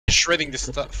shredding this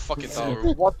fucking tower.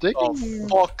 What the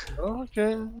Fuck.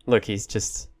 Okay. Look, he's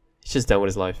just done with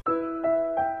his life.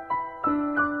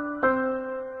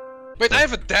 Wait, I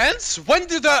have a dance? When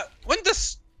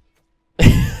does...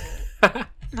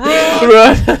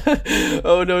 Run!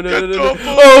 Oh no.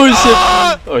 Oh shit!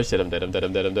 Ah! Oh shit! I'm dead.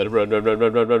 Run!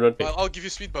 Wait, I'll give you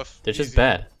speed buff. they're just Easy.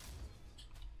 bad.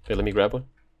 Wait, let me grab one.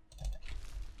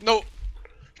 No.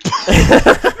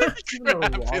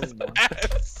 Grab his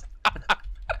ass.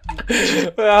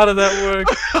 How did that work?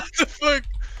 What the fuck?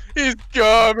 He's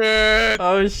coming.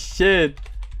 Oh shit!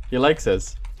 He likes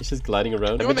us. He's just gliding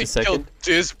around. You Wait wanna a second. kill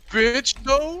this bitch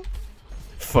though?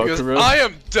 Fuck Because around. I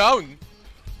am down.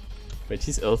 Wait,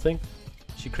 she's ulting?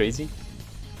 She crazy?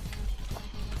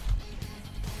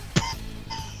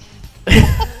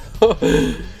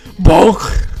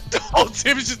 Bonk! The whole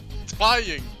team is just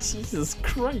dying. Jesus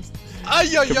Christ! Ay,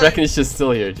 ay, The ay. Bracken is just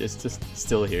still here. Just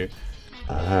still here.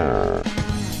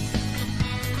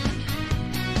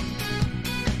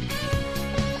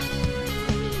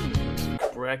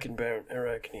 Bracken, Baron,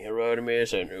 Arachne,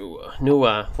 Herodimus, and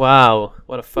Nua. Wow,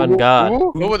 what a fun god.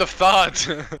 Who would have thought?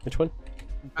 Which one?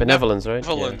 Benevolence, right?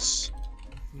 Benevolence.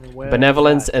 Yeah.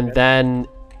 Benevolence, and then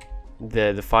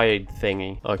the fire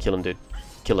thingy. Oh, kill him, dude.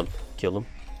 Kill him.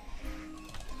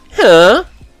 Huh?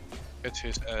 It's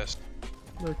his ass.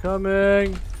 They're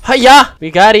coming. Hiya!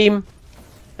 We got him.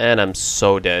 And I'm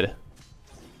so dead.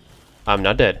 I'm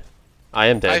not dead. I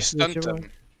am I dead. stunned him.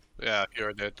 Yeah,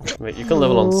 you're dead. Wait, you can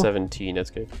level on 17. That's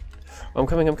good. I'm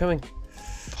coming.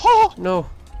 Oh! No.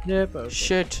 Yep. Okay.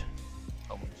 Shit.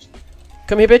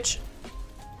 Come here, bitch.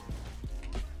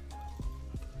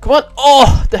 Come on.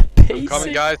 Oh, that basic.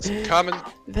 Coming, guys. Coming.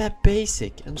 That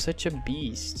basic. I'm such a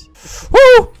beast.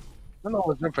 Woo! I know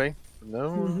what's jumping.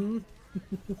 No.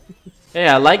 Hey,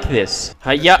 I like this.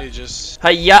 Hiya. Ages.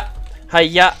 Hiya.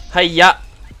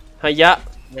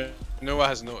 Noah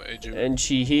has no age. And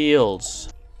she heals.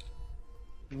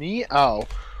 Me? Ow.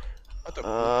 What the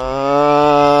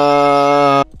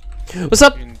What's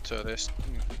up? Interesting.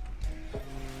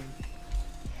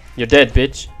 You're dead,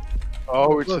 bitch.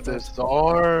 Oh, it's a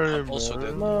disarm. Also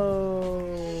dead.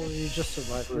 No, you just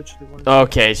survived. Literally one.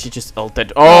 Okay, she just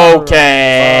ulted.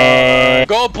 Okay.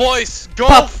 Go, boys! Go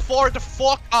Pop. for the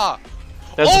fuck! Ah!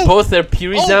 That's Oh! both their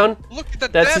Furies down. Look at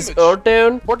that That's damage! his ult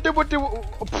down. What the?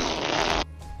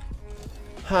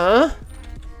 Huh?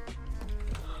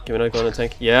 Can we not go on the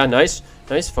tank? Yeah, nice.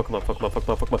 Fuck him up. Ha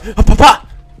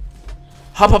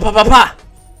pa pa.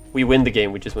 We win the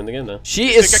game. We just win the game now. She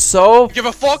is so Give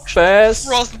a fuck! fast.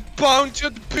 Frostbound, you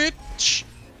bitch!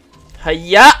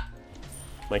 Hiya!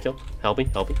 Michael, help me.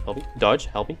 Dodge,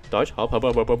 help me. Dodge. Shit,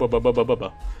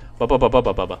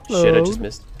 I just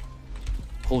missed.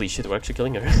 Holy shit, we're actually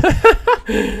killing her.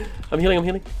 I'm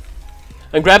healing.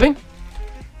 I'm grabbing.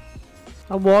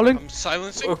 I'm walling. I'm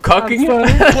silencing. We're cocking.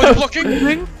 Point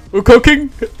blocking. We're cooking.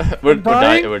 We're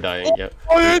dying. dying. Yeah.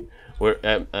 We're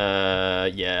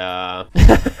yeah. See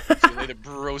you later,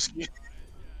 broski.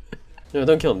 No,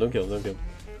 don't kill him.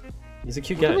 He's a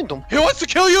cute guy. He wants to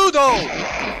kill you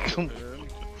though!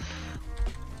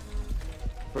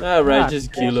 Alright,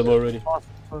 just kill him already.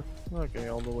 Okay,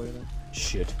 all the way then.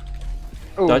 Shit.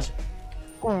 Oh. Dodge.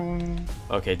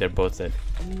 Okay, they're both dead.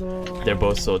 No. They're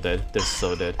both so dead. They're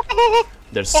so dead.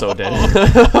 They're so dead.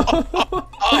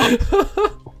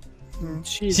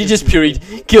 She just puried.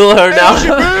 Kill her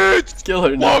now. Kill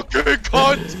her now. Fucking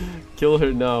cunt! Kill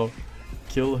her now.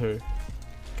 Kill her.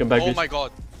 Come back, Oh bitch. my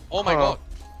god. Oh my god.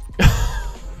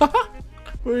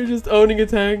 We're just owning a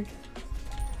tank.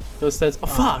 No stats. Oh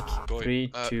fuck. Go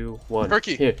 3, ahead. 2, 1.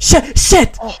 Perky. Here.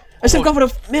 Shit! Oh, I should have gone for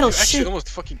the middle. you actually Shit. almost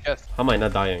fucking dead. How am I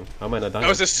not dying? That was the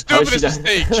How is she stupidest dying?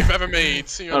 mistake you've ever made.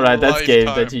 in your Alright, that's game.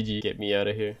 lifetime. That's GG. Get me out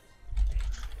of here.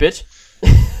 Bitch.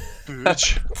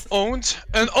 Bitch. Owned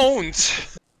and owned.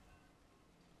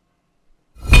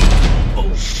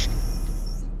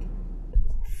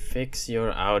 Fix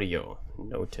your audio.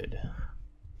 Noted.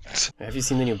 Have you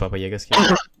seen the new Baba Yaga skin?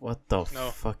 What the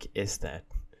No. fuck is that?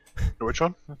 Which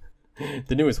one?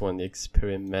 The newest one, the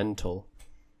experimental.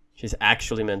 She's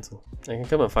actually mental. I can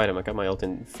come and fight him. I got my ult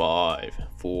in 5,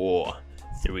 4,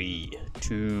 3,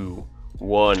 2,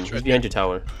 1. He's behind your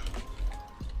tower.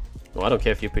 Oh, I don't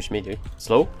care if you push me, dude.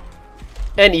 Slow.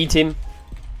 And eat him.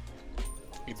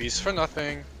 We beast for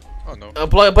nothing. Oh no.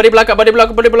 Body block. Yo,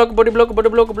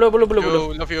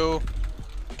 love you.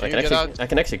 I Can you get out?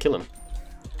 can actually kill him.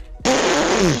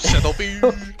 Settle be.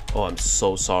 Oh, I'm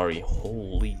so sorry.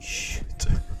 Holy shit.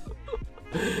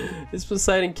 This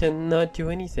Poseidon cannot do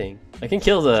anything. I can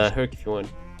kill the Herc if you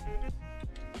want.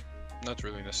 Not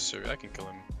really necessary. I can kill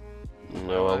him.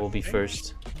 No, I will be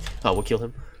first. Oh, we'll kill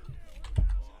him.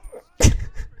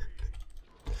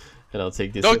 And I'll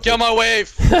take this. Don't kill my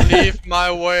wave! Leave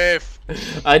my wave!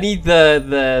 I need the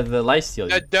lifesteal.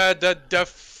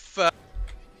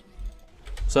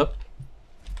 What's up?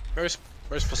 Where's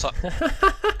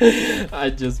Passat? I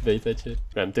just bait that shit.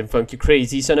 Rampton Funk, you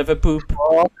crazy son of a poop.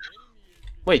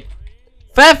 Wait,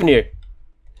 Fafnir!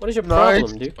 What is your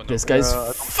problem, dude? Oh, no. This guy's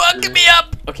fucking me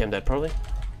up! Okay, I'm dead, probably.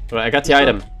 Alright, I got the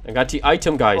item. I got the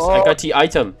item, guys. I got the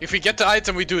item. If we get the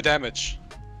item, we do damage.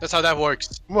 That's how that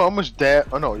works. Well, almost dead.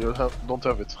 Oh no, you don't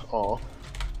have it. Oh.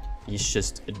 He's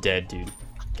just dead, dude.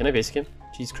 Can I basic him?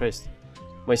 Jesus Christ.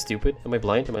 Am I stupid? Am I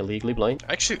blind? Am I legally blind?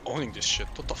 Actually owning this shit.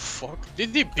 What the fuck?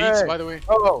 Did they beats, by the way?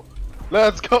 Oh,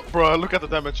 let's go, bro. Look at the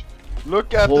damage.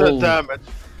 Look at the damage.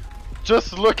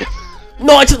 Just look at.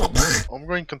 No, I just. I'm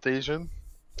going contagion,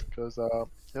 because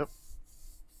yep.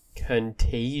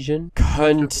 Contagion?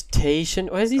 Contagion?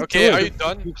 What is he Okay, doing? are you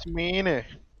done? It's mean.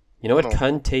 You know what No.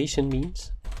 contagion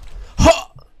means?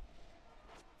 Ha!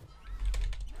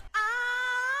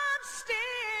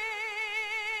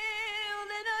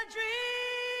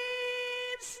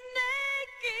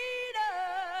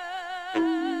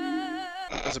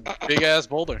 That's a big ass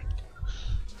boulder.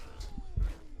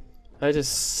 I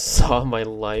just saw my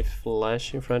life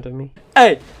flash in front of me.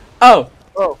 Hey! Oh!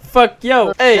 Oh. Fuck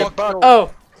yo! Hey! Fuck battle.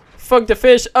 Oh! Fuck the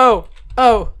fish! Oh!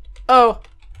 Oh! Oh!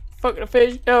 Fuck the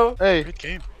fish! Yo! Hey. Great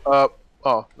game. Oh.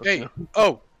 Hey.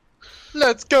 Oh.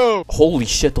 Let's go. Holy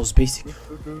shit! Those basic.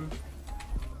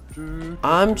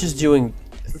 I'm just doing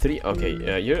 3.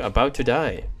 Okay, you're about to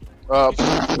die.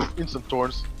 Instant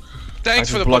thorns. Thanks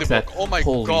I for just the bloody blocked that. book. Oh my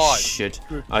Holy god. shit!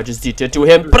 I just did that to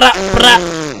him. Bra! Bra!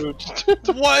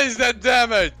 What is that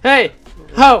damage? Hey!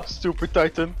 Ho! Stupid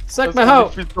Titan. Suck That's my only hoe!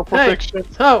 physical Hey! protection.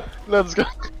 Ho! Let's go.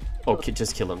 Okay,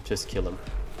 just kill him. Just kill him.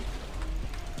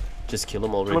 Just kill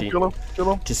him already. Kill him.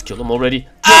 Kill him. Just kill him already.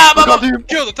 Ah, Look mama! at him.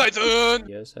 Kill the Titan!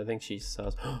 Yes, I think she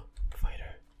saw. Fight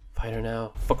her. Fight her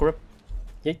now. Fuck her up.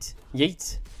 Yeet.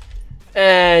 Yeet.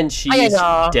 And she's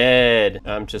dead.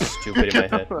 I'm just stupid in my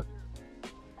head.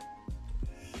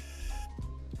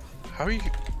 How are you?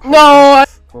 No!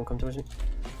 Come on, come towards me.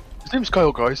 His name's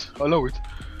Kyle, guys. I know it.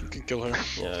 You can kill her.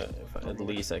 Yeah, at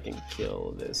least I can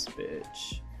kill this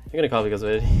bitch. I'm gonna call because of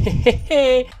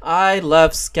it. I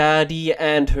love Scotty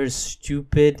and her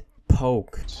stupid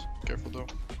poke. Careful though.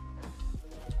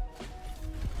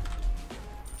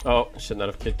 Oh, should not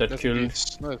have kicked that That's kill.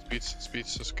 beats. No, it's beats. It's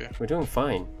beats. It's okay. We're doing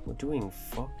fine. We're doing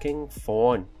fucking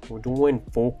fine. We're doing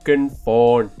fucking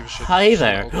fine. Hi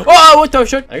there. Oh, what the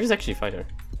shit? I just actually fight her.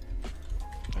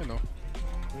 I know.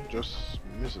 Just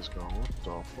misses go. What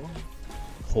the fuck?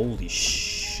 Holy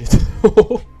shit.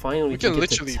 Finally, We can get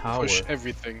literally the tower. push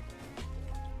everything.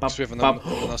 Bop, So we have an bop.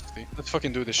 velocity. Let's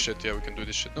fucking do this shit. Yeah, we can do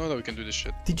this shit. No, we can do this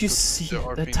shit. Did you Look, see? there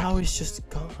are The phoenix. tower is just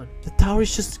gone. The tower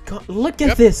is just gone. Look at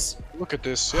Yep. this. Look at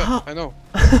this. Yeah, Huh. I know.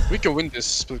 We can win this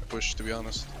split push, to be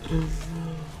honest.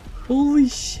 Holy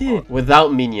shit.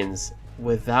 Without minions.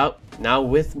 Without. Now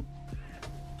with.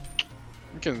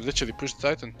 We can literally push the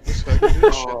Titan. This guy can do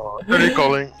this shit. Oh, they're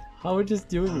recalling. How are we just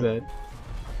doing that?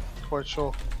 Quite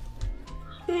sure.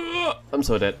 I'm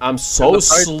so dead. I'm so the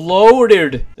Titan-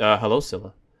 slaughtered. Hello,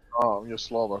 Scylla. Oh, you're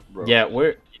slower, bro. Yeah,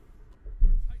 we're.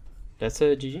 That's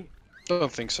a GG. I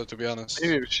don't think so, to be honest.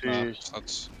 Maybe she. Nah, it's not.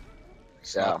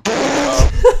 It's Yeah.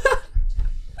 not.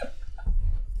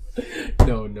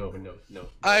 No.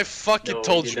 I fucking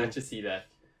told you. just see that.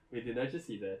 We did not just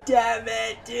see that. Damn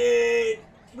it, dude!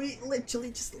 We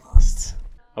literally just lost.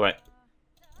 Alright.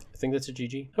 I think that's a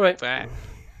GG. Alright.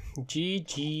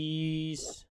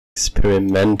 GG's.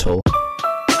 Experimental.